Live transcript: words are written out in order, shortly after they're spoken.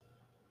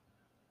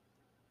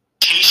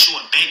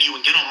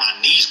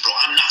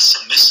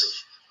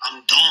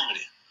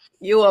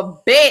You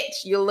a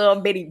bitch, you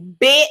little bitty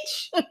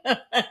bitch.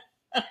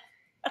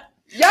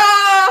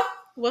 Y'all.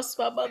 What's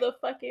my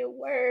motherfucking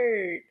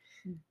word?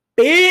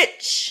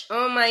 Bitch.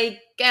 Oh my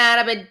God,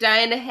 I've been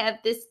dying to have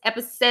this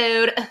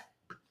episode.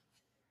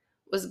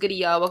 What's good,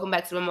 y'all? Welcome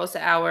back to the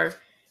Mimosa Hour.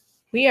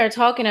 We are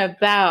talking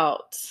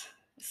about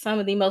some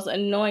of the most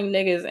annoying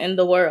niggas in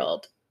the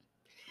world.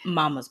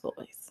 Mama's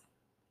boys.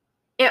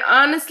 And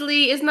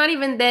honestly, it's not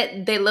even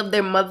that they love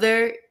their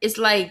mother. It's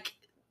like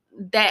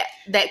that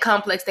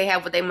complex they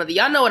have with their mother.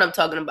 Y'all know what I'm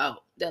talking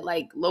about. That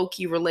like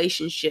low-key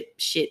relationship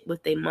shit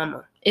with their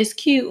mama. It's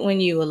cute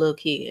when you a little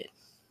kid.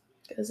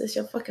 Because it's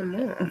your fucking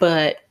mom.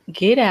 But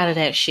get out of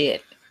that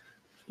shit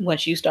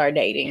once you start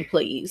dating,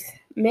 please.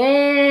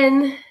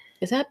 Man.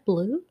 Is that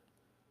blue?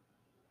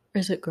 Or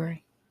is it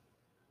gray?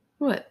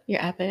 What?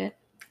 Your iPad?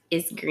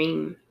 It's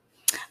green.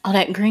 Oh,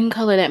 that green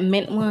color, that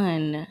mint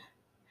one.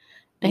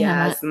 Damn,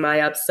 yes, my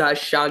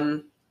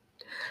obsession.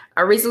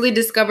 I recently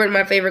discovered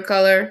my favorite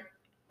color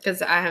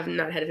because I have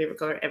not had a favorite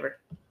color ever.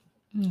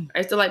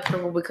 I still like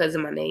purple because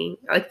of my name.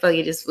 I feel like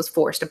it just was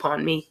forced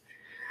upon me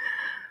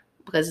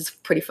because it's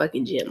pretty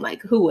fucking gem.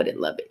 Like, who wouldn't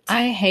love it?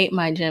 I hate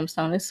my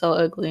gemstone. It's so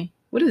ugly.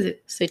 What is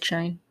it?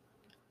 Citrine.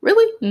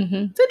 Really?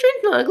 Mm-hmm.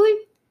 Citrine's not ugly.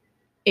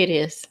 It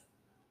is.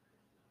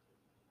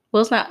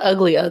 Well, it's not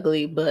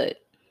ugly, but...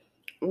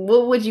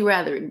 What would you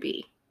rather it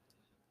be?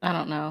 I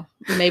don't know.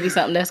 Maybe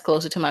something that's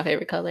closer to my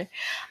favorite color.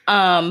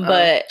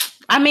 But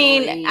I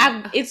mean,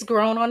 it's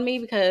grown on me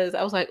because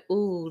I was like,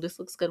 ooh, this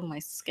looks good with my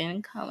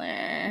skin color.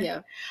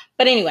 Yeah.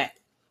 But anyway.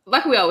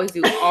 Like we always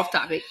do, off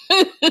topic.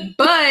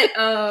 But,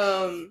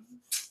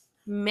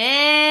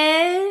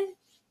 man,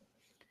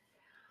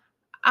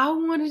 I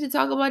wanted to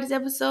talk about this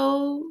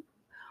episode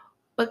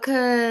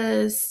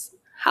because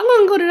how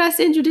long ago did I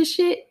send you this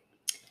shit?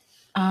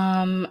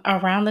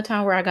 Around the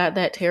time where I got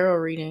that tarot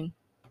reading.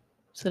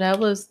 So that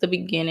was the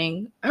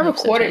beginning. I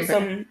recorded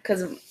some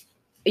because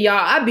y'all,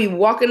 I be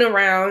walking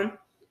around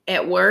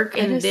at work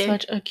and it's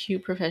such a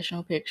cute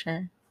professional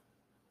picture.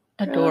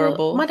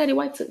 Adorable. My daddy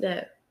white took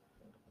that.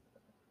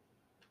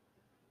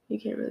 You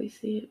can't really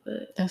see it,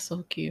 but that's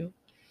so cute.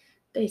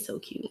 They so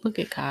cute. Look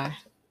at Kai.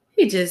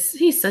 He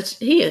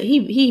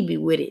be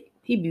with it.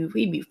 He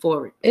be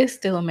forward. It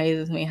still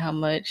amazes me how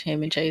much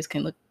him and Chase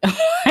can look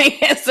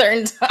like at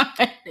certain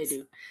times. They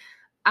do.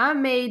 I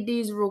made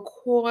these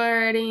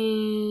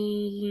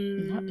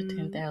recordings. Not the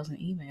 10,000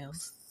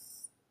 emails.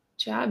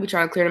 Child, I be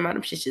trying to clear them out.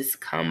 Them shit just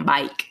come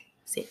bike.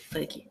 Say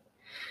fuck it.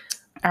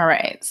 All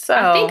right. So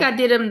I think I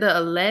did them the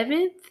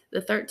 11th,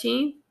 the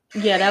 13th.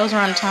 Yeah, that was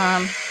around the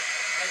time.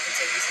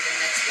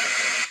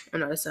 Oh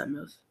no, that's something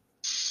else.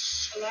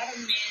 A lot of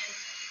men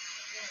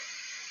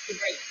to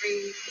break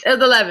free. It was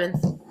the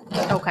 11th.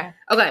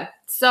 Okay.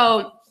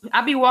 So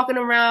I be walking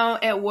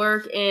around at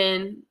work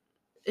and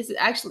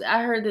I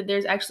heard that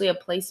there's actually a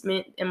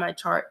placement in my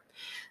chart.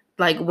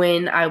 Like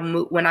when I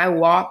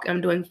walk, I'm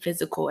doing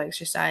physical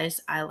exercise.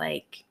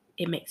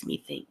 It makes me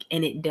think,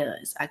 and it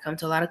does. I come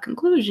to a lot of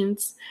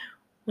conclusions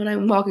when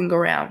I'm walking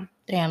around.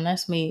 Damn,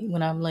 that's me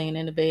when I'm laying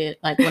in the bed.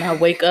 Like when I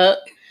wake up,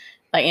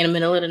 like in the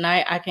middle of the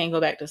night, I can't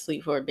go back to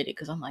sleep for a bit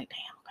because I'm like, damn.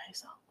 Okay,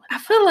 so I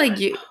feel like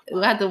I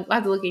have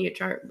to look in your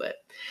chart, but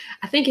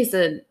I think it's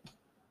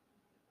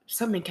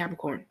something in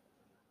Capricorn.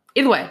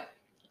 Either way.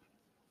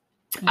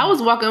 I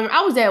was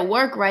at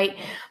work, right?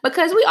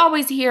 Because we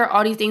always hear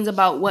all these things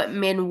about what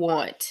men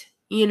want,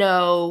 you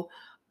know.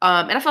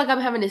 And I feel like I'm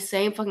having the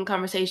same fucking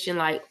conversation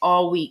like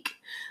all week.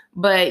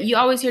 But you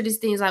always hear these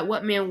things like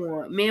what men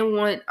want. Men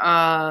want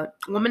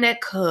woman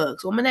that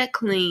cooks, woman that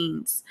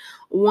cleans,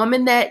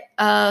 woman that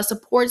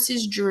supports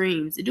his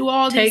dreams. They do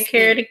all take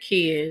care of the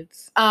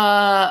kids.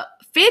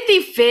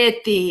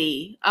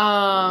 50-50.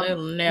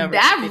 Never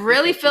I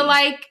really feel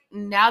like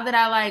now that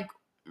I like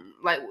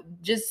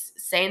just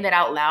saying that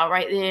out loud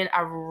right then, I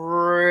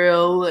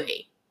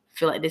really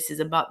feel like this is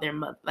about their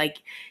mother.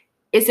 Like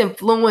it's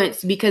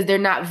influenced because they're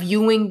not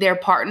viewing their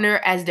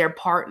partner as their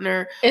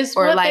partner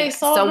or like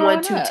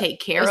someone to take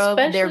care of.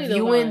 They're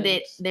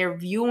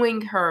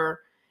viewing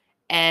her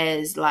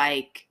as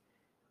like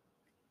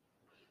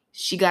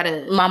she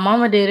gotta. My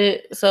mama did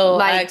it, so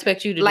like, I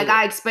expect you to. Like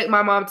I expect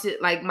my mom to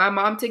like my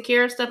mom take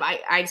care of stuff.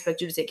 I expect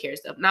you to take care of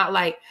stuff. Not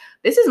like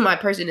this is my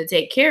person to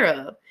take care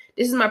of.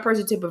 This is my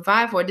person to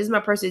provide for. This is my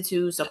person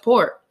to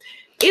support.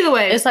 Either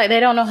way. It's like they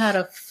don't know how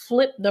to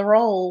flip the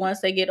role once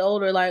they get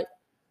older. Like,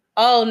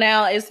 oh,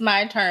 now it's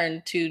my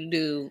turn to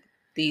do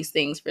these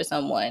things for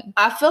someone.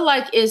 I feel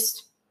like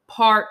it's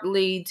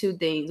partly two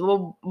things.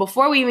 Well,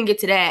 before we even get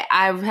to that,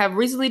 I have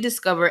recently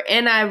discovered,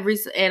 and I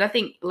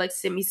think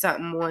Lex sent me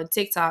something on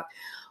TikTok,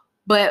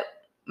 but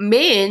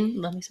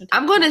men,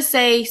 I'm going to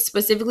say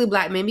specifically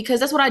black men,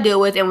 because that's what I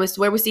deal with and it's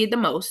where we see it the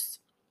most.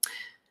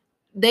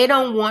 They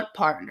don't want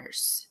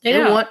partners.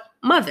 They want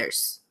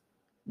mothers.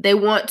 They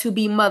want to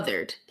be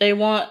mothered. They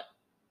want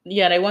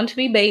to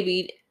be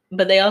babied,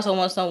 but they also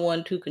want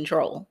someone to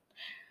control.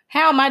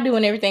 How am I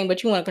doing everything,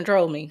 but you want to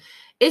control me?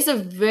 It's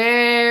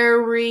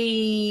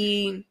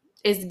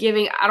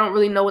giving, I don't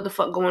really know what the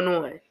fuck going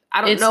on.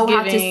 I don't know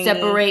how to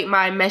separate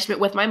my enmeshment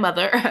with my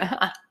mother.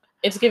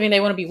 It's giving they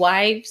want to be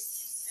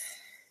wives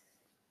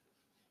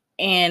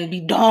and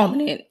be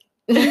dominant.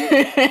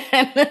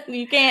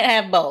 You can't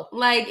have both.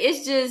 Like,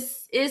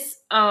 it's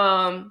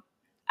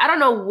I don't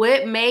know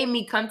what made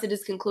me come to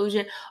this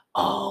conclusion.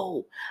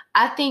 Oh,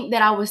 I think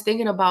that I was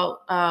thinking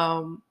about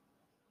I'm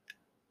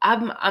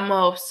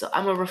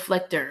a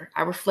reflector.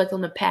 I reflect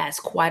on the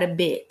past quite a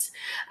bit.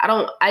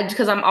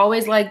 Because I'm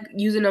always like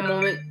using a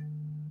moment.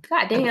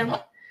 God damn.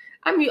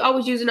 I'm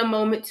always using a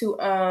moment to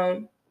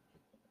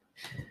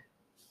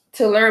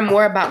learn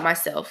more about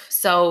myself.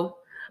 So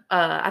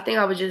I think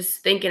I was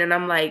just thinking, and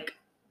I'm like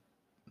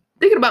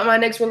thinking about my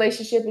next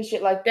relationship and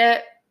shit like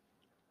that.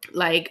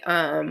 Like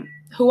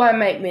who I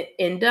might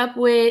end up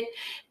with,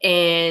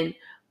 and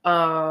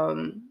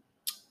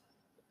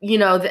you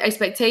know, the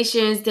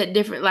expectations that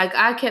different, like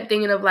I kept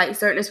thinking of like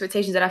certain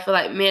expectations that I feel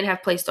like men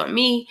have placed on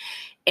me,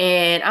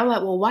 and I'm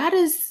like, well, why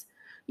does,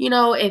 you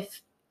know,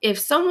 if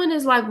someone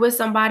is like with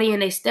somebody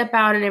and they step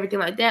out and everything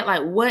like that,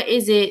 like what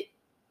is it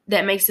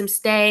that makes them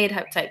stay,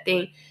 type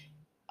thing.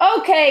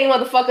 Okay,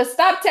 motherfucker,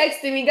 stop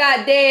texting me,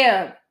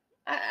 goddamn.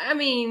 I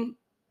mean,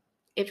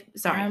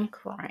 sorry, I'm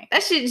crying.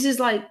 that shit is just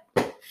like,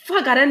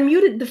 fuck, I done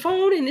muted the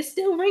phone and it's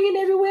still ringing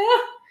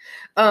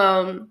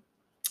everywhere.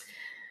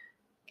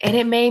 And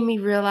it made me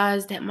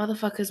realize that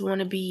motherfuckers want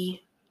to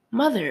be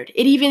mothered.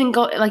 It even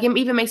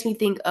makes me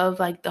think of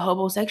like the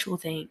homosexual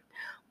thing.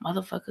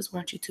 Motherfuckers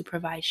want you to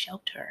provide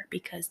shelter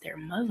because their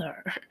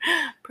mother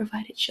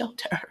provided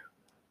shelter.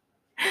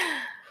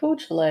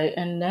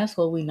 And that's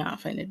what we not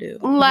finna do.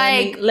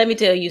 Like, let me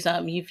tell you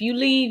something. If you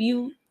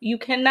leave, you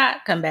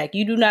cannot come back.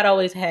 You do not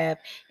always have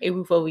a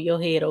roof over your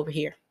head over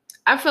here.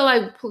 I feel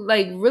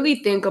like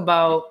really think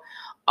about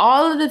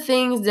all of the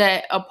things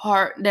that I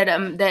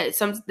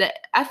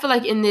feel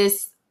like in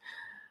this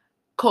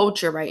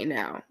culture right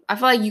now, I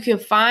feel like you can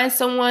find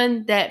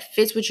someone that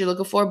fits what you're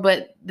looking for,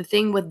 but the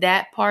thing with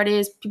that part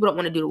is people don't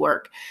want to do the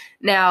work.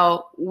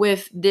 Now,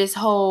 with this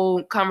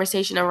whole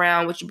conversation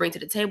around what you bring to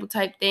the table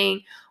type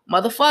thing,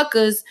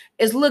 motherfuckers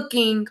is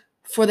looking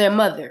for their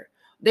mother.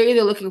 They're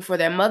either looking for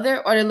their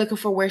mother or they're looking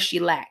for where she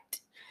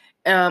lacked.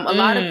 A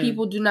lot of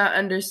people do not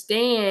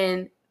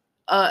understand,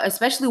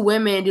 especially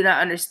women do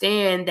not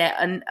understand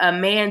that a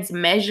man's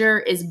measure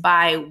is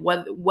by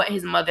what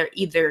his mother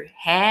either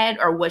had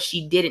or what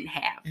she didn't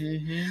have.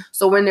 Mm-hmm.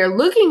 So when they're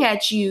looking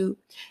at you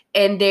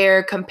and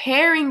they're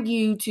comparing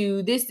you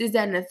to this, that,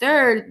 and the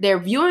third, they're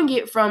viewing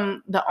it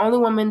from the only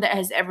woman that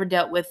has ever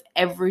dealt with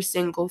every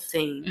single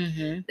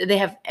thing that they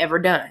have ever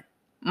done.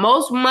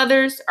 Most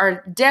mothers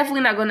are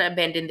definitely not going to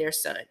abandon their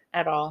son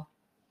at all.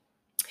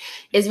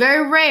 It's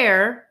very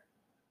rare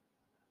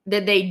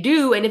that they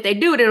do, and if they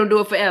do, they don't do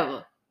it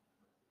forever.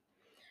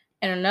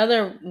 And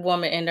another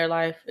woman in their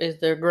life is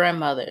their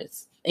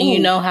grandmothers. And you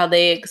know how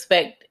they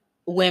expect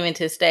women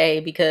to stay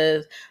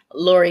because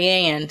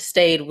Lorianne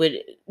stayed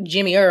with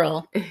Jimmy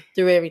Earl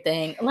through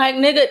everything. Like,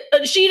 nigga,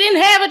 she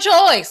didn't have a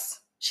choice.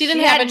 She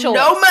didn't have a choice.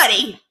 No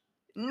money.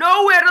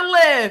 Nowhere to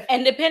live.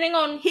 And depending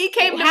on he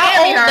came to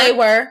how old her, they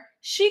were,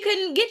 she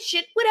couldn't get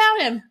shit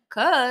without him.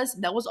 Cause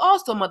that was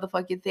also a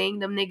motherfucking thing.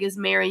 Them niggas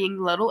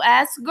marrying little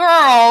ass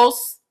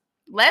girls.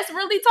 Let's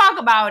really talk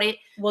about it.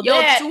 Well,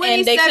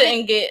 and they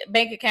couldn't get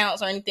bank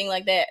accounts or anything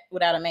like that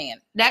without a man.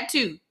 That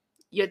too.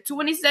 Your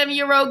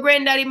 27-year-old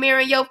granddaddy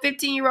marrying your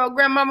 15-year-old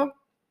grandmama.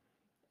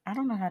 I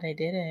don't know how they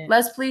did it.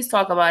 Let's please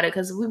talk about it,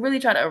 because we really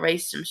try to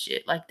erase some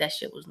shit like that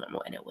shit was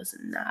normal, and it was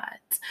not.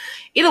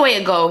 Either way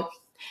it go.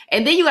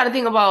 And then you got to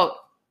think about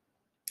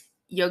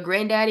your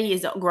granddaddy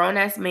is a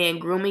grown-ass man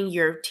grooming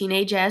your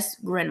teenage-ass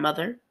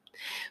grandmother,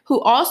 who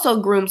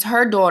also grooms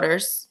her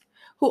daughters,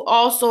 who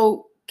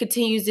also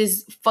continues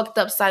this fucked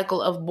up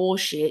cycle of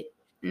bullshit,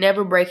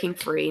 never breaking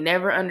free,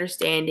 never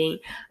understanding.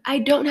 I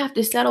don't have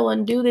to settle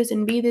and do this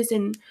and be this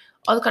and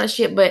all that kind of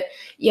shit. But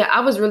yeah, I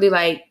was really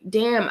like,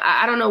 damn,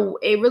 I don't know.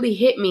 It really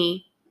hit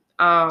me.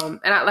 And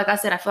like I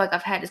said, I feel like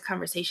I've had this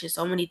conversation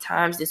so many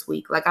times this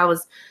week. Like I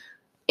was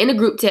in a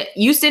group text.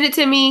 You sent it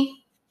to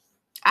me.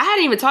 I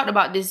hadn't even talked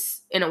about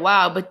this in a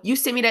while, but you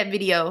sent me that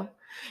video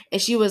and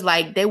she was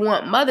like, they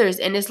want mothers.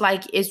 And it's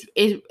like,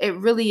 it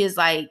really is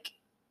like,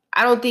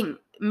 I don't think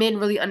men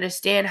really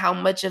understand how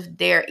much of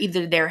their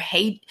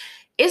hate.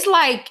 It's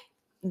like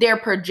their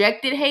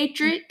projected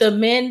hatred. The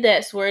men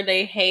that swear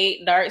they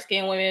hate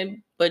dark-skinned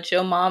women, but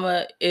your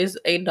mama is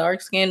a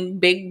dark-skinned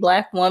big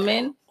black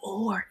woman.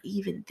 Or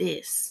even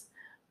this,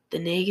 the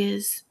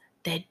niggas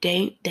that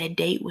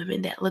date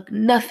women that look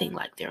nothing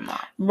like their mom.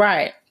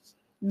 Right.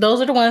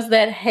 Those are the ones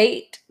that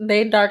hate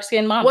they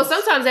dark-skinned moms. Well,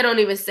 sometimes they don't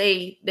even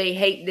say they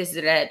hate this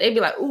or that. They be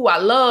like, ooh, I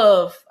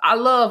love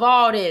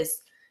all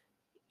this.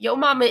 Your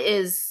mama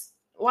is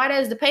white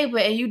as the paper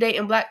and you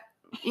dating black.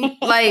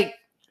 Like,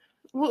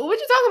 what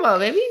you talking about,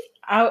 baby?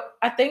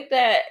 I think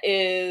that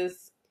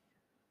is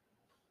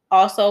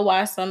also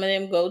why some of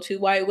them go to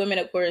white women,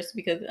 of course,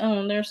 because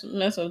there's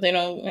they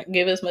don't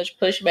give as much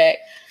pushback.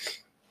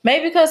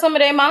 Maybe because some of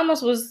their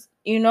mamas was,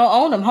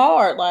 on them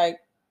hard. Like,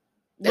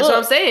 that's what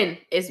I'm saying.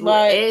 It's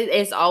like,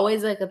 it's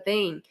always like a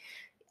thing.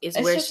 is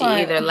It's where just she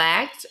like- either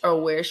lacked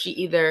or where she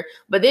either.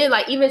 But then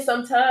like even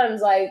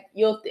sometimes like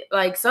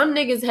like some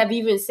niggas have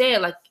even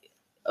said like,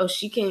 oh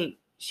she can't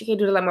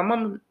do it like my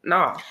mom.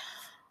 Nah,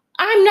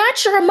 I'm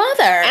not your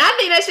mother. and I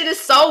think that shit is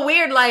so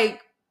weird.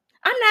 Like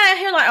I'm not out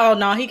here like, oh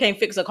no, he can't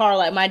fix a car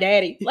like my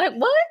daddy. Like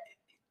what?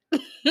 but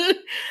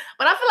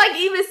I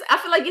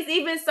feel like it's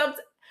even some.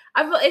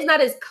 I feel it's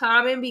not as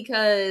common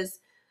because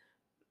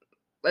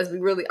let's be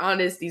really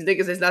honest, these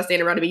niggas is not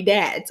standing around to be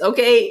dads.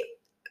 Okay.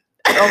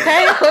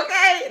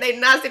 Okay. They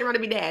not standing around to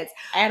be dads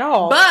At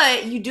all.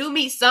 But you do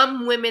meet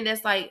some women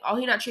that's like, oh,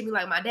 he not treating me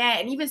like my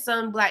dad. And even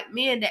some black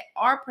men that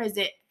are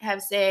present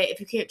have said, if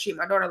you can't treat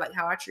my daughter like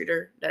how I treat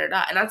her, da da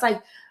da. And I was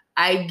like,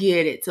 I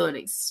get it to an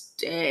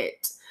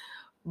extent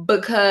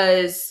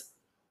because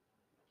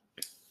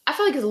I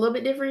feel like it's a little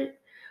bit different.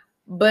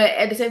 But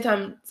at the same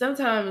time,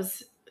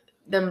 sometimes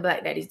them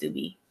black daddies do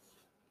be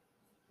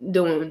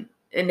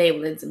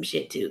enabling some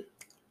shit too.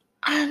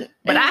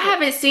 But I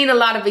haven't seen a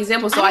lot of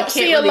examples, so I can't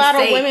see really a lot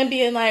say. of women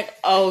being like,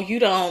 "Oh, you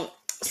don't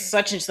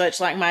such and such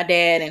like my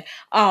dad," and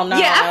oh no,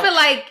 yeah, I feel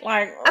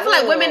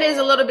like women is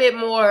a little bit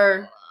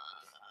more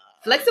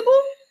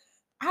flexible.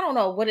 I don't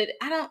know what it.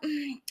 I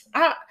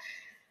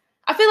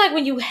feel like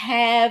when you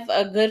have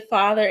a good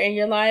father in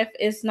your life,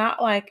 it's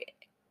not like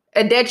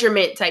a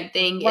detriment type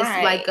thing. Right.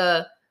 It's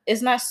like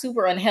it's not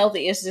super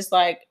unhealthy. It's just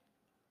like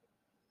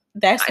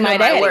that's I know my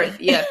my daddy. worth.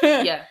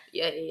 Yeah.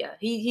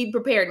 He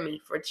prepared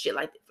me for shit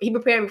like that. He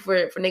prepared me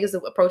for niggas to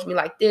approach me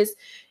like this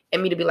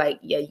and me to be like,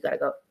 yeah, you gotta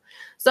go.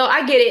 So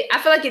I get it. I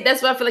feel like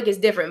that's why I feel like it's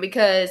different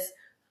because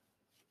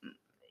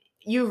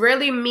you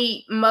rarely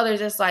meet mothers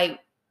that's like,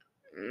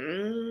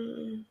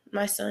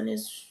 my son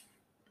is.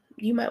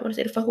 You might want to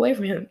stay the fuck away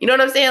from him. You know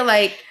what I'm saying?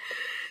 Like,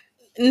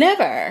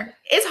 never.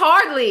 It's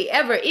hardly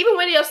ever. Even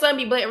when your son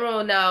be blatant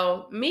wrong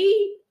now,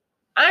 me,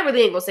 I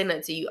really ain't gonna say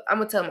nothing to you. I'm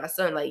gonna tell my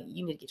son, like,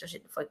 you need to get your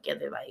shit the fuck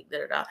together, like, da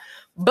da da.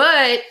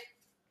 But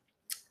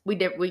we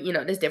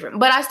that's different.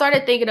 But I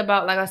started thinking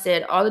about, like I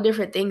said, all the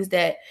different things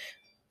that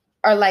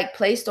are like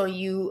placed on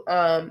you.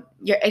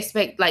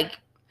 Like,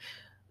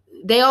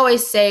 they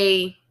always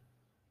say,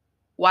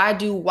 why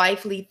do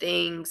wifely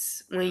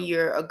things when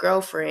you're a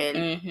girlfriend?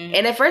 Mm-hmm.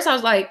 And at first I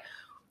was like,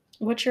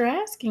 what you're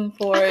asking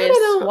for is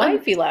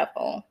wifey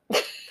level.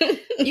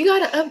 You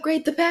gotta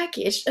upgrade the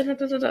package. That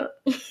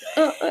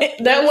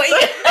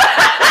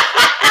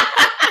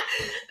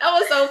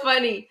was so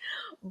funny.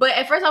 But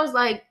at first I was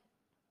like,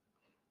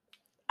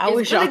 I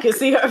wish y'all could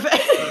see her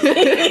face.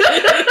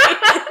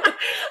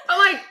 I'm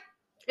like,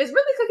 it's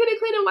really cooking and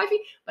cleaning, wifey.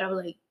 But I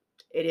was like,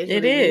 it is.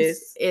 It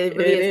is. It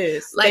really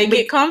is. Like, they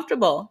get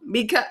comfortable.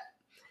 Because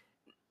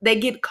they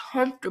get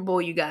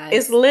comfortable, you guys.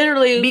 It's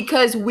literally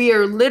because we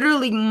are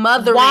literally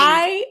mothering.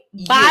 Why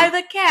buy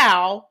the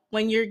cow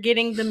when you're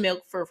getting the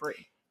milk for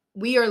free?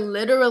 We are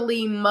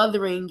literally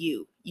mothering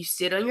you. You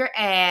sit on your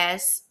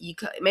ass.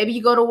 Maybe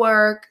you go to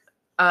work.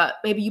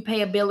 Maybe you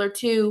pay a bill or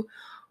two,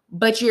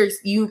 but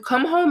you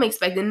come home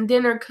expecting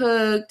dinner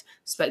cooked,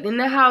 expecting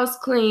the house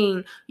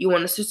clean. You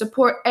want us to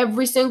support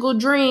every single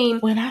dream.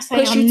 When I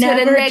say I'm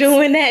never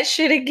doing that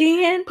shit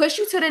again, push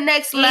you to the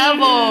next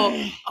level.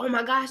 Oh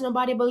my gosh,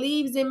 nobody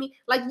believes in me.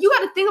 Like, you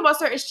got to think about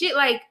certain shit.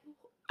 Like,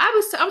 I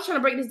was trying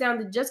to break this down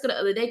to Jessica the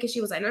other day because she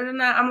was like, no.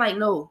 I'm like,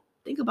 no,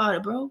 think about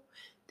it, bro.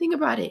 Think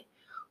about it.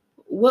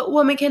 What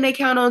woman can they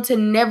count on to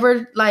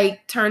never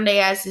like turn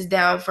their asses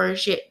down for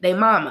shit? They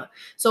mama.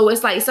 So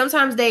it's like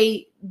sometimes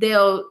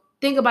they'll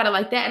think about it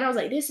like that. And I was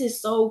like, this is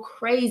so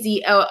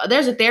crazy.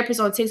 There's a therapist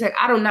on TikTok.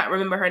 I do not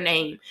remember her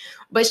name,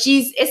 but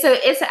it's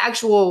an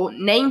actual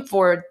name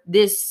for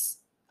this.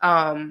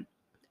 I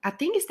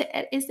think it's the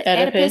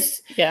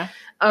Oedipus. Yeah.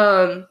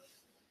 I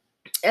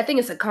think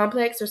it's a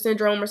complex or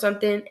syndrome or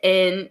something.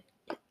 And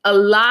a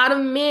lot of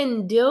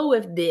men deal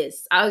with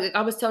this.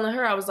 I was telling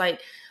her, I was like,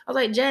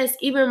 Jess,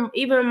 even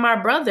my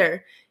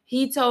brother,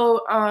 he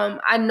told,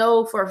 I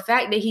know for a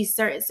fact that he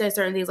said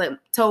certain things, like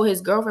told his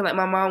girlfriend, like,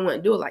 my mom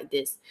wouldn't do it like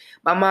this.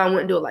 My mom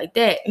wouldn't do it like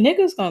that.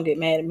 Niggas gonna get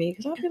mad at me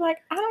because I'll be like,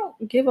 I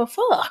don't give a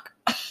fuck.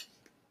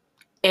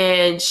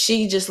 And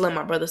she just let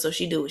my brother, so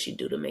she do what she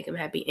do to make him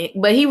happy.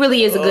 But he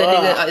really is a good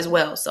nigga as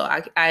well. So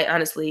I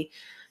honestly,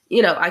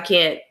 I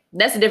can't.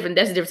 That's a different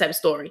type of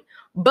story.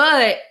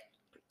 But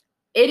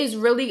it is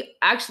really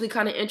actually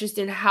kind of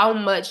interesting how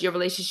much your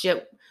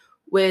relationship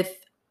with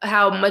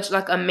how much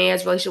like a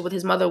man's relationship with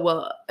his mother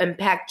will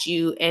impact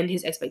you and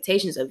his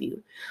expectations of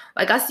you.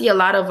 Like, I see a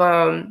lot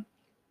of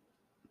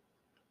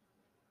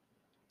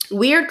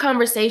weird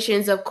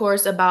conversations, of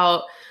course,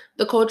 about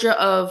the culture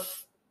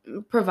of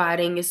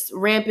providing is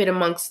rampant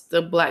amongst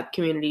the Black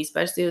community,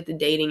 especially with the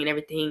dating and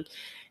everything.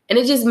 And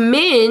it's just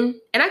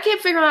men, and I can't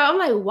figure out, I'm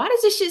like, why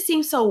does this shit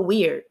seem so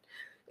weird?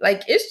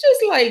 Like, it's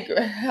just like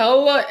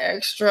hella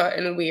extra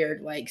and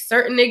weird. Like,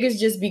 certain niggas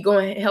just be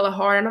going hella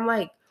hard, and I'm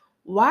like,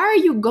 why are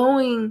you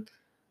going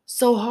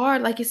so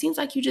hard? Like, it seems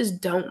like you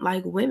just don't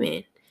like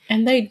women.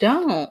 And they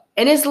don't.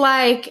 And it's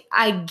like,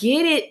 I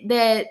get it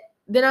that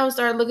then I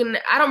started looking,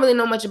 I don't really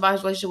know much about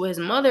his relationship with his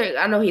mother.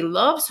 I know he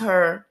loves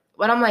her,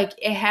 but I'm like,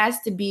 it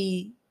has to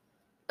be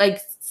Like,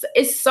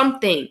 it's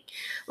something.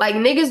 Like,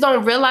 niggas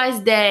don't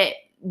realize that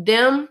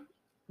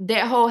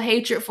that whole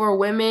hatred for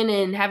women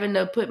and having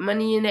to put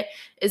money in it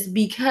is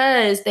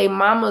because they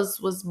mamas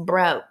was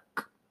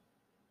broke.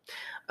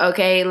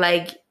 Okay,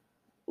 like,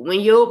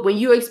 when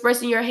you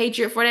expressing your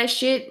hatred for that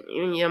shit,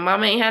 your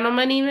mama ain't had no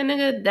money, even,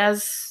 nigga,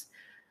 that's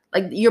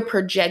like, you're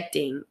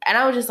projecting. And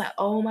I was just like,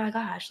 oh my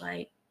gosh,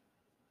 like,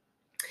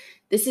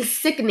 this is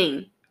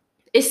sickening.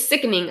 It's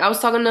sickening. I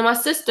was talking to my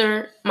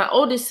sister, my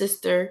oldest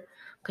sister,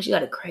 because she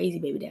got a crazy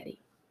baby daddy.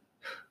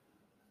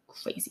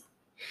 Crazy.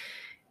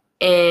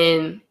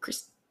 And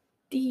Christina.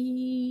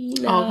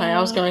 Okay, I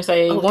was gonna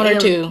say one or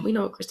two. We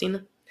know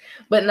Christina.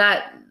 But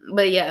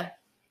yeah.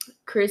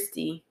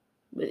 Christy.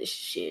 But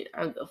shit,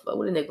 I don't give a fuck.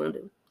 What are they gonna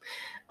do?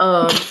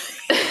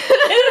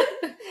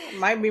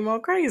 Might be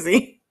more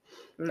crazy.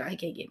 No, he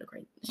can't get no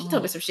crazy. She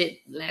told me some shit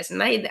last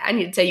night that I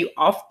need to tell you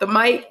off the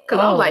mic.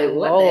 Because I'm like,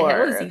 what the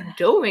hell is he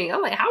doing?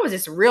 I'm like, how is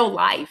this real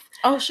life?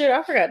 Oh, shit.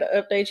 I forgot to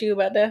update you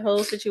about that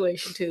whole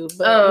situation, too.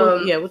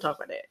 But we'll talk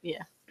about that.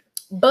 Yeah.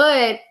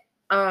 But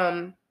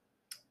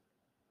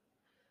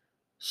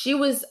she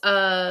was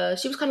kind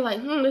of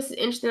like, this is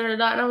interesting.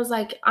 And I was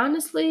like,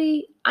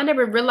 honestly, I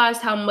never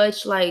realized how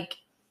much, like,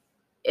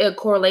 a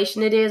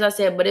correlation it is. I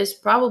said, but it's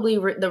probably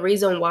the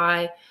reason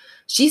why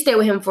she stayed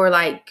with him for,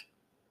 like,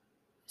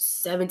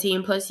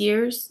 17 plus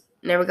years,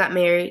 never got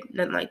married,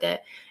 nothing like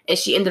that. And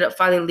she ended up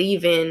finally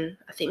leaving,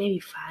 I think maybe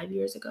 5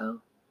 years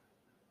ago.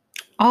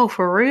 Oh,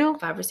 for real?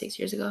 5 or 6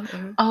 years ago.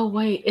 Uh-huh. Oh,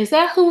 wait. Is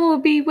that who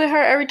would be with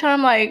her every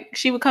time, like,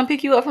 she would come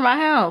pick you up from my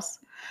house?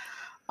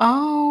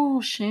 Oh,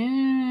 shit.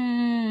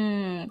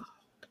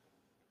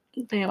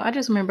 Damn, I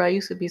just remember I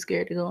used to be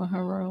scared to go in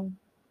her room.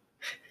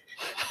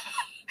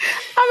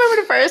 I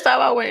remember the first time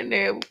I went in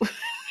there,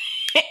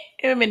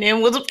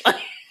 Eminem was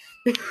playing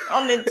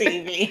on the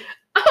TV.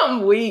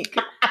 I'm weak.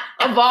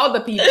 Of all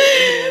the people.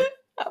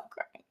 I'm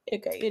crying.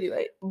 Okay,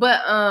 anyway.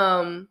 But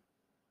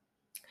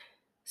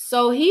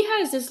so he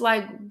has this,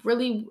 like,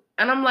 really,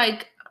 and I'm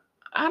like,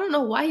 I don't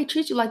know why he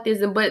treats you like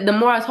this. But the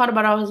more I thought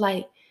about it, I was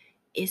like,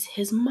 it's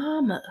his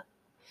mama.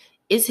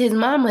 It's his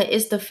mama.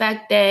 It's the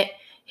fact that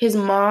his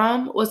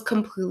mom was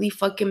completely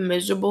fucking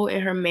miserable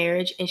in her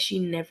marriage and she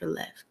never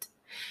left.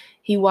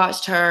 He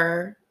watched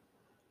her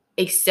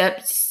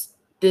accept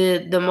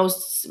the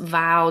most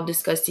vile,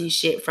 disgusting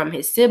shit from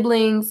his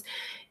siblings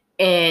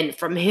and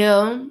from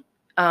him,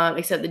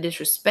 accept the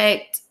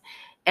disrespect.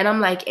 And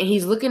I'm like, and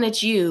he's looking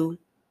at you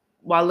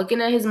while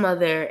looking at his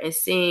mother and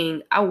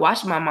seeing, I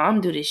watched my mom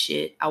do this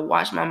shit. I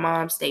watched my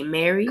mom stay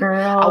married.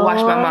 Girl. I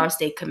watched my mom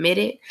stay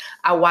committed.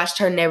 I watched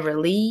her never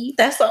leave.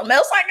 That's something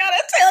else I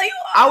gotta tell you.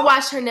 I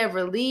watched her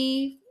never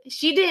leave.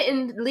 She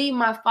didn't leave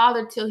my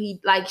father till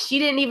she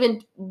didn't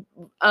even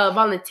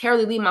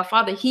voluntarily leave my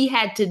father. He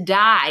had to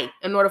die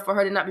in order for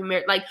her to not be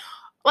married. Like,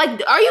 are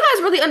you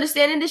guys really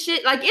understanding this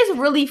shit? Like, it's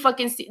really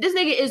fucking, this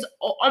nigga is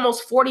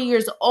almost 40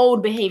 years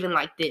old behaving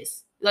like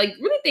this. Like,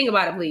 really think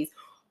about it, please.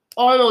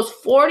 Almost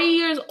 40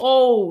 years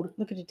old.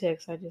 Look at the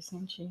text I just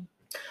sent you.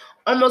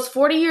 Almost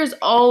 40 years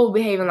old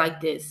behaving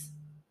like this.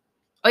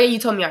 Oh, yeah, you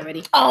told me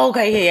already. Oh,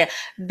 okay, yeah.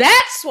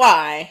 That's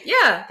why.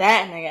 Yeah.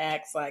 That nigga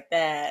acts like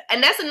that.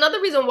 And that's another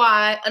reason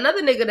why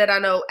another nigga that I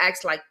know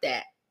acts like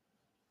that.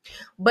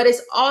 But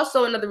it's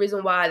also another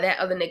reason why that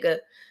other nigga,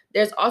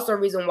 there's also a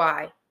reason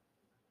why.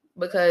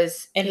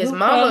 Because his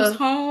mama comes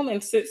home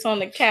and sits on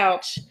the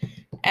couch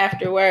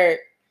after work.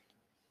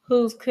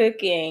 Who's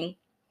cooking?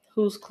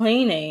 Who's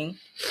cleaning?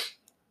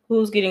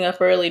 Who's getting up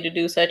early to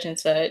do such and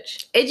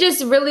such? It's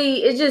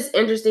just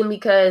interesting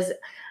because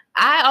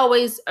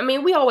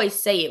we always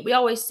say it. We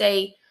always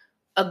say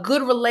a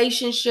good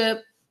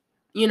relationship,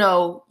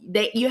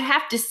 that you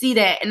have to see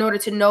that in order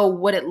to know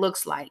what it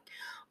looks like.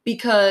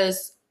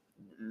 Because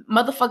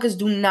motherfuckers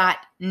do not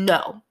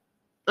know.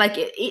 Like,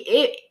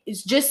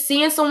 it's just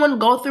seeing someone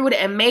go through it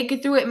and make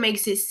it through it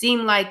makes it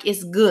seem like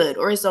it's good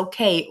or it's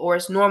okay or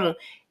it's normal.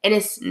 And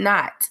it's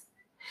not.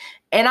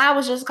 And I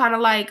was just kind of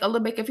like a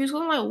little bit confused.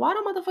 I'm like, why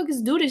do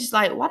motherfuckers do this?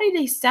 Like, why do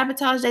they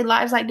sabotage their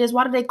lives like this?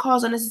 Why do they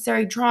cause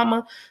unnecessary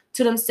drama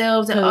to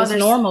themselves and others? It's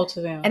normal to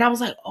them. And I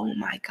was like, oh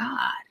my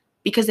God.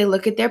 Because they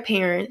look at their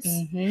parents.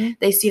 Mm-hmm.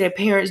 They see their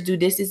parents do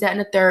this, that, and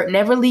the third.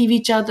 Never leave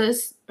each other,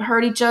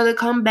 hurt each other,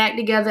 come back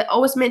together.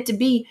 Oh, it's meant to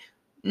be.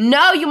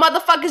 No, you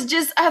motherfuckers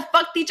just have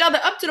fucked each other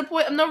up to the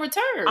point of no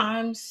return.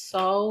 I'm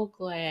so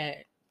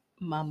glad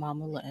my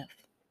mama left.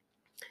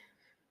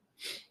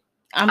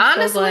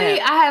 Honestly, so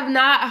I have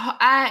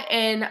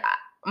not.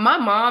 My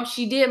mom,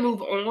 she did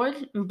move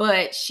on,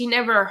 but she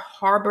never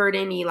harbored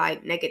any,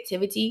 like,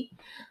 negativity.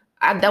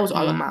 That was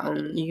all on my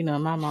own.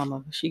 My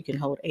mama, she can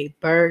hold a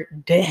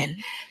burden.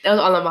 That was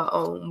all on my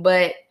own.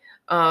 But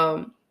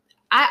I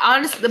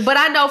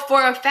know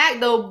for a fact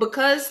though,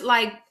 because,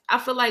 like, I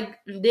feel like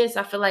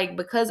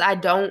because I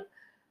don't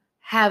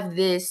have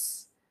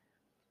this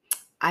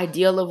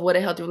ideal of what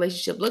a healthy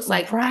relationship looks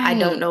like, right. I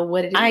don't know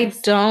what it is. I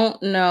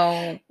don't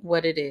know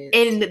what it is.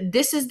 And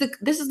this is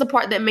the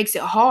part that makes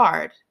it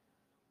hard.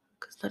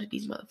 Because none of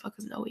these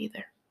motherfuckers know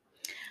either.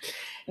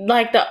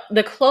 like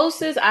the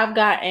closest I've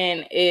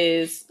gotten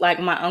is like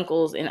my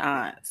uncles and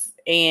aunts.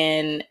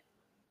 And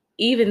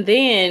even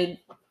then,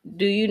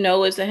 do you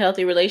know it's a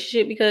healthy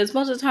relationship? Because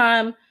most of the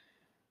time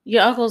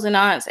your uncles and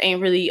aunts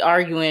ain't really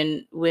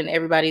arguing when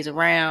everybody's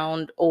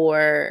around.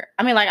 Or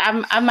I mean, like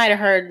I might have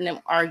heard them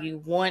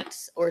argue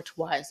once or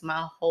twice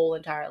my whole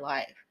entire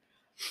life.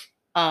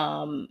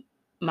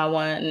 My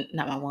one,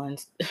 not my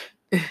ones,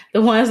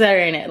 the ones that are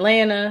in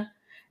Atlanta,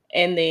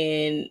 and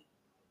then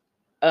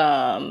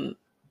the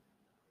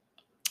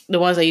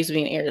ones that used to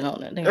be in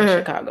Arizona, they're in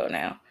Chicago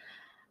now.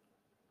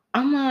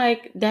 I'm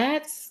like,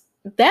 that's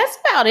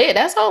about it.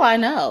 That's all I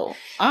know,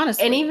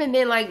 honestly. And even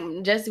then, like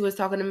Jessie was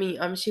talking to me,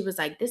 she was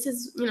like, this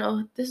is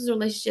a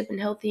relationship and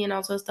healthy and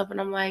all sorts of stuff. And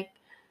I'm like,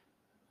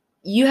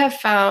 you have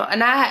found,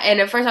 and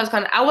at first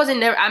I was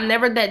I'm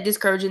never that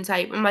discouraging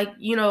type. I'm like,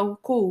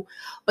 cool.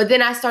 But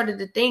then I started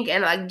to think,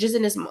 and like just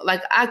in this,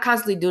 like I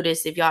constantly do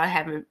this. If y'all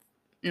haven't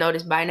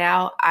noticed by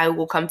now, I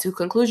will come to a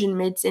conclusion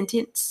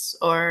mid-sentence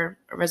or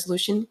a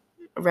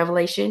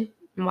revelation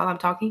while I'm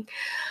talking.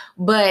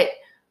 But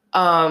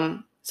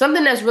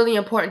something that's really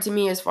important to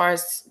me as far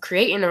as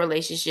creating a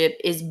relationship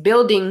is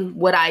building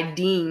what I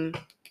deem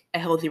a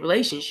healthy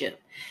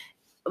relationship.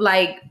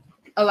 Like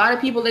a lot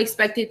of people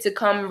expect it to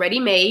come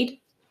ready-made,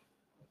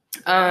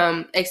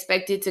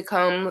 expect it to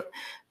come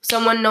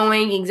someone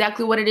knowing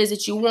exactly what it is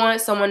that you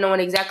want, someone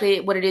knowing exactly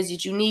what it is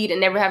that you need, and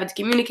never having to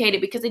communicate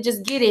it because they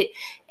just get it.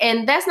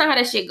 And that's not how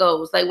that shit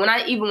goes. Like when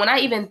I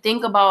even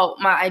think about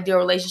my ideal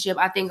relationship,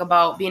 I think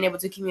about being able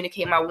to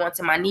communicate my wants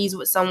and my needs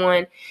with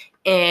someone,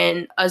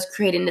 and us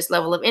creating this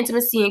level of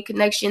intimacy and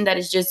connection that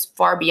is just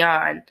far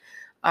beyond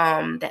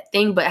that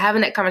thing. But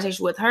having that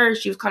conversation with her,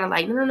 she was kind of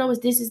like, no,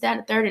 it's this, is that,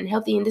 and the third, and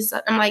healthy, and this.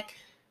 I'm like,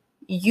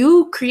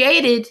 you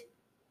created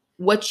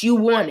what you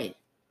wanted.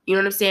 You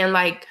know what I'm saying?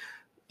 Like,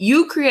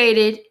 you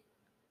created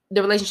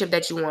the relationship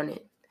that you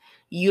wanted.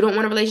 You don't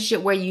want a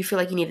relationship where you feel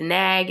like you need to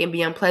nag and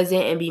be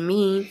unpleasant and be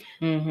mean.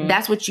 Mm-hmm.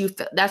 That's what you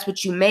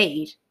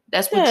made.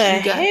 That's what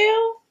you got.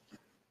 Hell?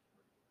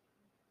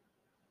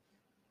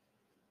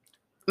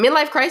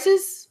 Midlife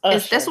crisis?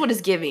 That's what it's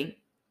giving.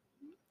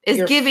 It's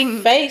your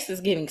giving. Face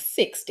is giving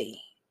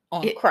 60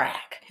 on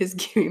crack. It's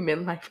giving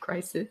midlife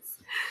crisis.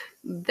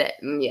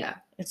 Yeah.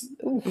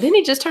 Didn't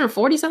he just turn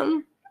 40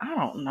 something? I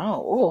don't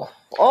know.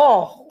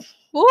 Oh.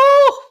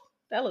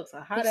 That looks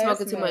a hot ass. He's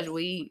smoking too much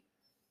weed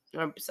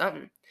or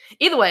something.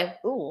 Either way.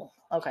 Ooh.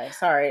 Okay,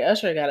 sorry.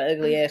 Usher got an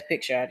ugly ass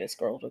picture I just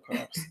scrolled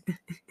across.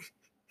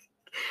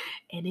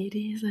 And it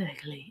is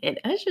ugly. And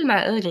Usher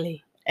not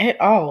ugly at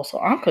all. So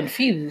I'm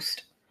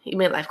confused. He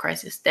midlife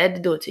crisis. That had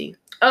to do it to you.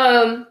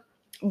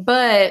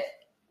 But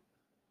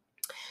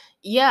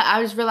yeah,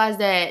 I just realized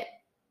that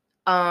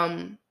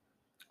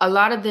a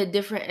lot of the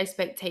different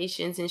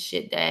expectations and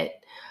shit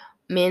that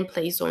men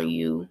place on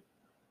you,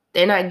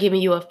 they're not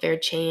giving you a fair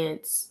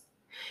chance.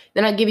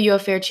 They're not giving you a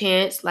fair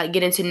chance, like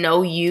getting to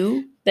know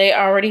you. They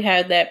already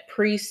have that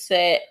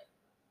preset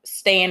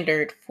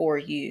standard for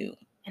you.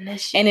 And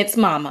it's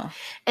mama.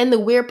 And the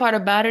weird part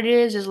about it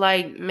is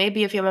like,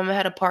 maybe if your mama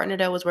had a partner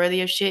that was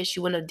worthy of shit, she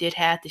wouldn't have did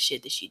half the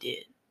shit that she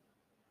did.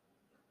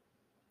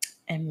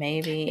 And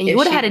maybe... And you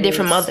would have had a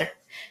different mother.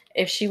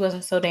 If she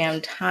wasn't so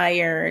damn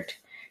tired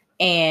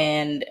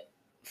and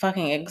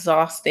fucking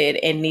exhausted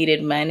and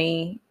needed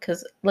money.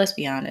 Because let's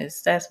be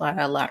honest, that's why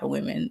a lot of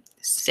women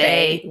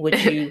stay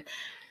with you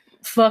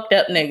fucked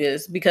up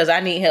niggas, because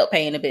I need help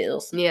paying the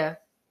bills. Yeah.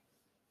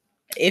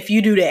 If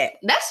you do that.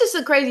 That's just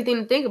a crazy thing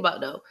to think about,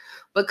 though.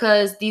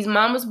 Because these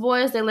mama's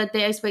boys, they let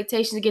their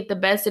expectations get the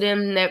best of them,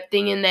 and they're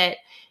thinking that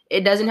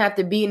it doesn't have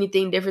to be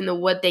anything different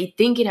than what they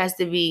think it has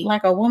to be.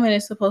 Like a woman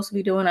is supposed to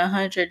be doing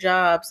 100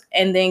 jobs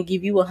and then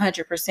give you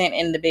 100%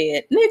 in the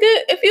bed.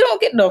 Nigga, if you don't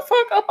get the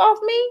fuck up off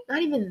me.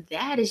 Not even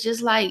that. It's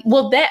just like...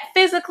 Well, that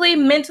physically,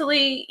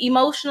 mentally,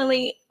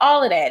 emotionally,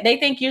 all of that. They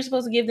think you're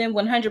supposed to give them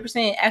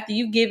 100% after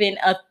you've given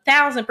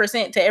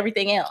 1,000% to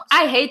everything else.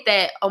 I hate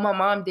that. Oh, my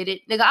mom did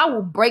it. Nigga, I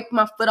will break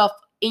my foot off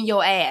in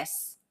your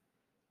ass.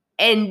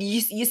 And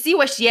you see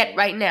where she at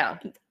right now.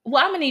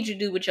 Well, I'm going to need you to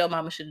do what your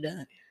mama should have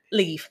done.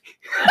 Leave.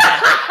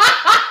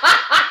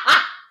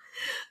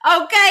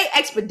 Okay,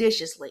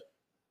 expeditiously.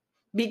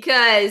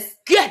 Because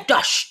get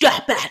the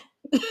step at.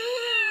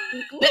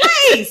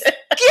 Please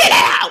get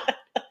out.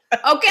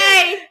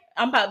 Okay.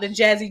 I'm about to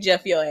Jazzy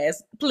Jeff your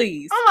ass.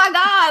 Please. Oh my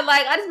God.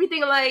 Like, I just be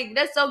thinking like,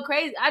 that's so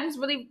crazy. I just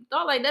really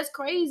thought like that's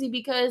crazy,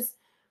 because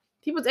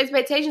people's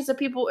expectations of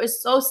people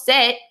is so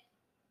set.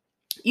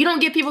 You don't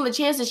give people a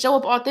chance to show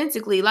up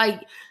authentically.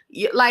 Like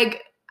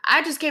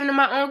I just came to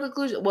my own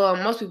conclusion. Well,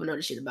 most people know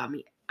this shit about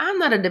me. I'm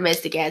not a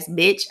domestic ass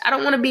bitch. I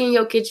don't want to be in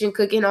your kitchen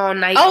cooking all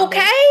night. Okay.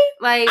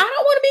 Like, I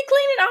don't want to be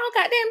cleaning all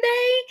goddamn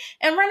day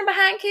and running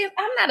behind kids.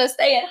 I'm not a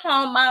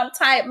stay-at-home mom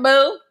type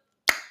boo.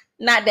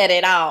 Not that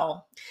at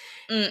all.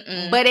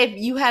 Mm-mm. But if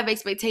you have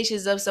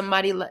expectations of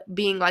somebody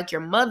being like your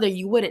mother,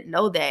 you wouldn't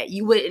know that.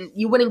 You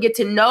wouldn't get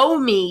to know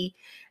me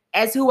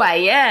as who I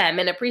am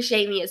and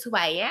appreciate me as who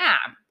I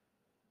am.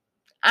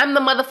 I'm the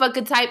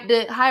motherfucker type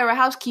to hire a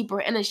housekeeper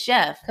and a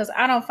chef. Because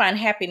I don't find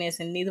happiness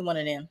in neither one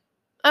of them.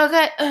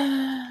 Okay.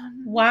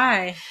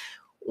 Why?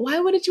 Why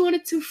wouldn't you want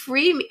it to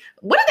free me?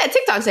 What did that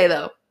TikTok say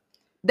though?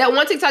 That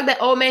one TikTok,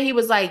 that old man, he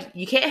was like,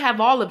 you can't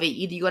have all of it.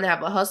 Either you're gonna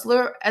have a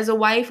hustler as a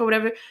wife or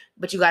whatever,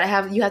 but you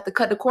have to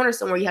cut the corner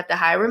somewhere. You have to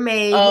hire a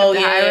maid. Oh, you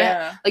have to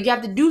yeah. like you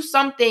have to do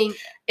something.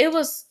 It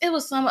was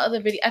some other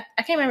video.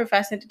 I can't remember if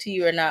I sent it to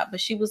you or not, but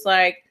she was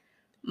like,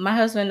 my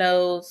husband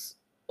knows,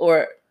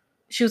 or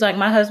she was like,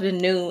 my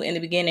husband knew in the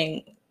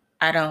beginning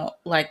I don't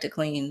like to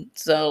clean.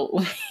 So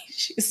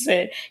she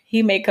said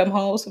he may come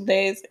home some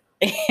days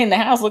and the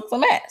house looks a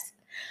mess.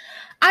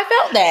 I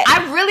felt that.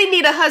 I really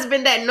need a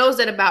husband that knows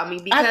that about me,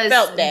 because I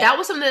felt that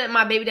was something that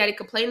my baby daddy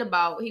complained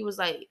about. He was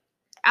like,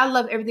 I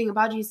love everything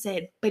about you. He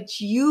said,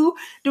 but you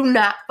do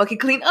not fucking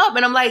clean up.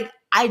 And I'm like,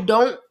 I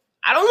don't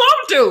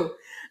want to.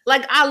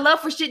 Like, I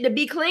love for shit to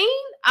be clean.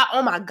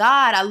 Oh my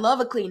God, I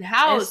love a clean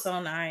house. It's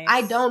so nice.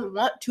 I don't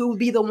want to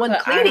be the one but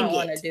cleaning it. I don't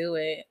want to do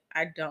it.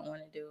 I don't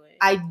want to do it.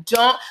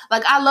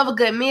 I love a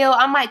good meal.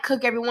 I might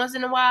cook every once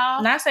in a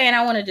while. Not saying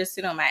I want to just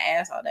sit on my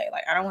ass all day.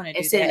 Like, I don't want to do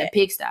that. And sit in a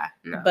pigsty.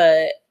 No.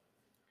 But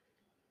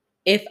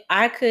if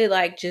I could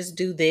like just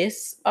do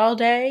this all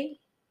day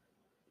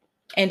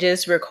and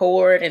just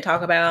record and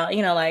talk about,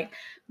 like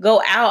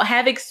go out,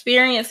 have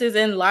experiences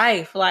in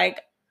life.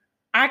 Like,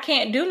 I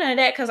can't do none of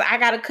that because I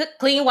got to cook,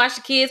 clean, wash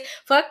the kids.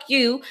 Fuck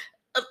you.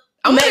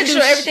 Make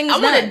sure everything is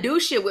done. I want to do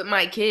shit with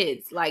my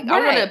kids. Like, right.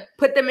 I want to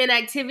put them in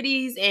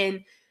activities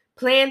and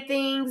plan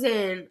things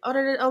and,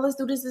 let's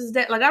do this,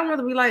 that. Like, I don't want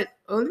to be like,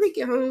 let me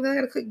get home. I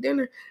got to cook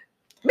dinner.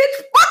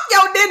 Bitch, fuck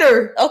your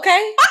dinner.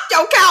 Okay. Fuck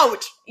your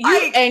couch.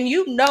 And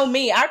you know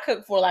me, I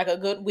cook for like a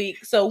good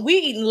week. So we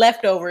eating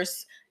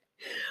leftovers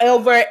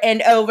over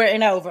and over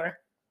and over.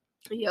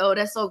 Yo,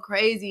 that's so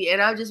crazy. And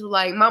I just was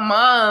like, my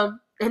mom,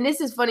 and this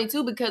is funny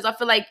too, because I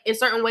feel like in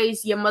certain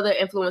ways your mother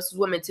influences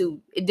women too,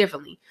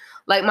 differently.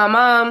 Like my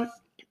mom,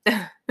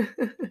 I'm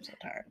so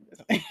tired.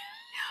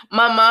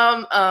 My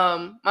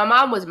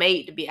mom was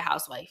made to be a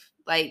housewife.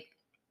 Like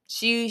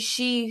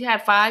she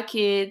had 5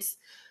 kids.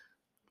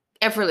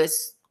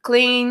 Effortless,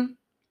 clean,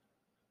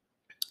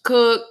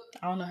 cook.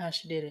 I don't know how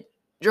she did it.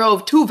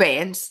 Drove 2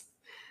 vans.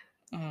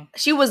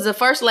 She was the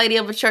first lady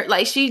of a church.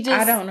 Like, she just.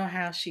 I don't know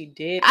how she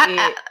did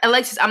it.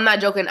 Alexis, I'm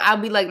not joking. I'll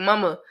be like,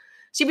 Mama.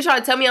 She be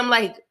trying to tell me, I'm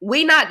like,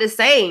 we not the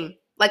same.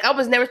 Like, I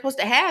was never supposed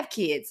to have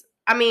kids.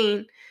 I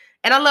mean,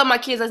 and I love my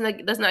kids. Let's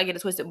not get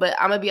it twisted. But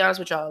I'm gonna be honest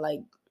with y'all.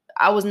 Like,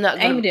 I was not.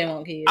 Amy didn't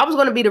want kids. I was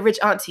gonna be the rich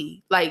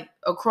auntie, like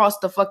across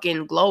the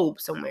fucking globe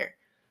somewhere.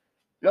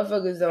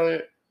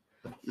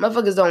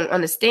 Motherfuckers don't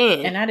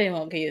understand. And I didn't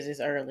want kids this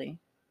early.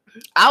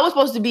 I was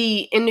supposed to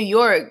be in New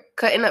York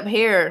cutting up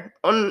hair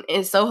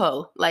in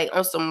Soho, like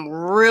on some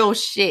real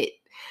shit.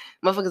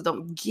 Motherfuckers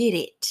don't get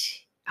it.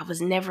 I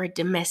was never a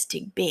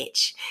domestic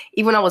bitch.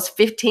 Even when I was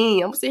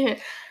 15, I'm sitting here.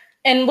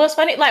 And what's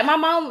funny, like my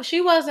mom,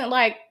 she wasn't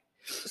like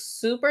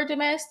super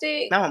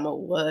domestic. My mama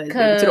was to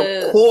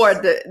the core,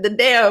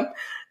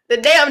 the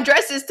damn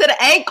dresses to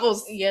the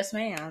ankles. Yes,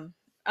 ma'am.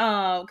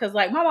 Because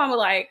like my mama,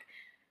 like,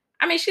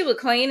 I mean, she would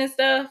clean and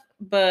stuff,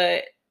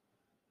 but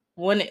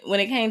when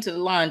it came to the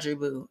laundry,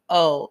 boo,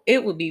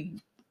 it would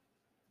be,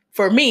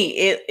 for me,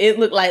 it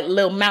looked like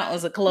little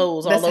mountains of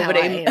clothes all over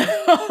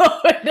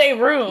their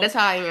room. That's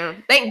how I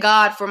am. Thank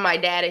God for my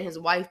dad and his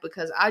wife,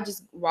 because I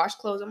just wash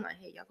clothes. I'm like,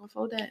 hey, y'all gonna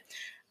fold that?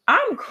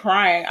 I'm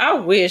crying. I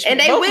wish. And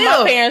they both will.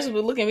 Of my parents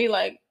would look at me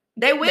like,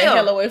 they will. The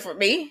hell away from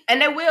me.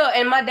 And they will.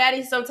 And my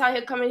daddy, sometimes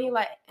he'll come in, he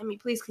like, Amy,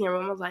 please clean your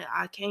room. I was like,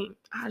 I can't.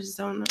 I just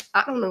don't know.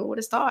 I don't know where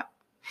to start.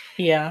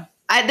 Yeah.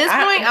 At this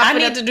point, I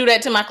need to do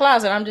that to my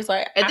closet. I'm just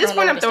like, at this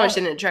point, I'm throwing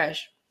shit in the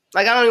trash.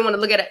 Like, I don't even want to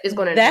look at it. It's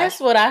going in the trash.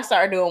 That's what I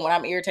start doing when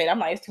I'm irritated. I'm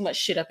like, it's too much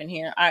shit up in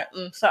here.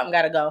 Something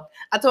got to go.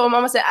 I told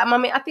Mama, I said,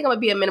 Mommy, I think I'm going to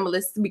be a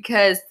minimalist,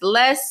 because the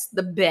less,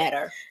 the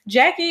better.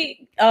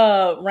 Jackie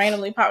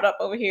randomly popped up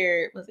over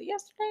here. Was it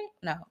yesterday?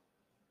 No.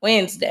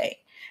 Wednesday.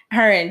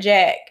 Her and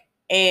Jack.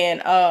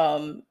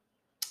 And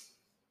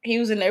he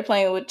was in there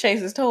playing with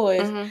Chase's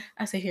toys. Mm-hmm.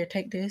 I said, here,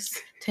 take this.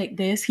 Take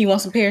this. He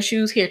wants some pair of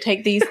shoes. Here,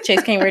 take these.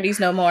 Chase can't wear these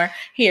no more.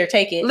 Here,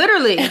 take it.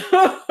 Literally.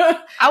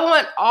 I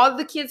want all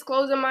the kids'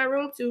 clothes in my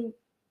room to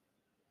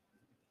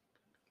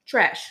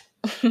trash.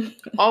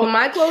 All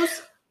my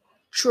clothes,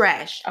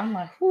 trash. I'm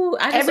like, whoo.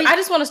 I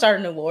just want to start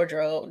a new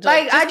wardrobe.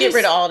 Just get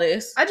rid of all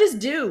this. I just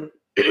do.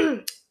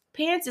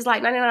 Pants is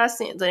like 99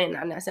 cents.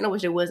 99 cents. I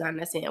wish it was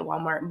 99 cents at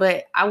Walmart.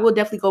 But I will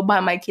definitely go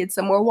buy my kids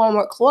some more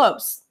Walmart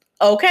clubs.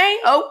 Okay.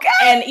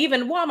 And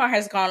even Walmart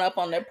has gone up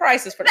on their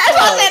prices for the That's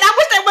clothes. what I said. I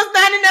wish they was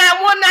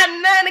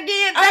 $99, $199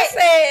 again.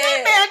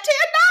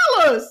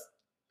 They $10.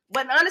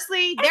 But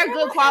honestly, they're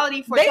good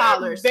quality for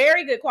toddlers.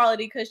 Very good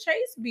quality, because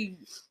Chase be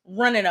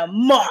running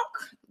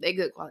amok. They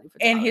good quality for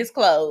toddlers. And his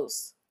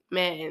clothes.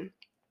 Man.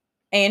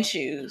 And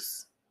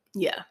shoes.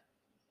 Yeah.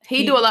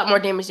 He do a lot more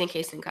damage than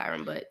Case and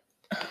Kyron, but.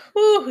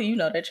 Ooh, you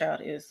know that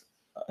child is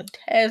a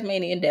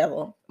Tasmanian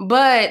devil.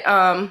 But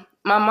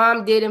my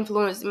mom did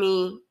influence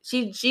me.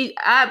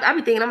 I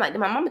be thinking, I'm like, did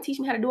my mama teach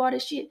me how to do all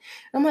this shit?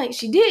 I'm like,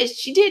 she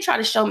did try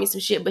to show me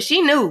some shit, but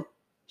she knew.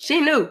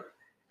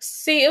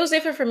 See, it was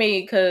different for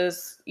me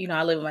because,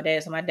 I live with my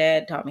dad, so my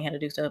dad taught me how to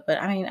do stuff. But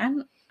I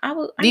mean,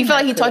 Do you feel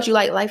like he taught you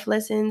like life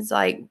lessons?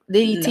 Like,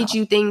 did he teach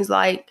you things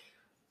like?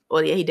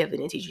 Well, yeah, he definitely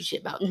didn't teach you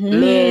shit about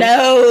men.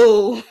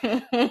 No,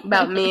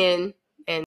 About men.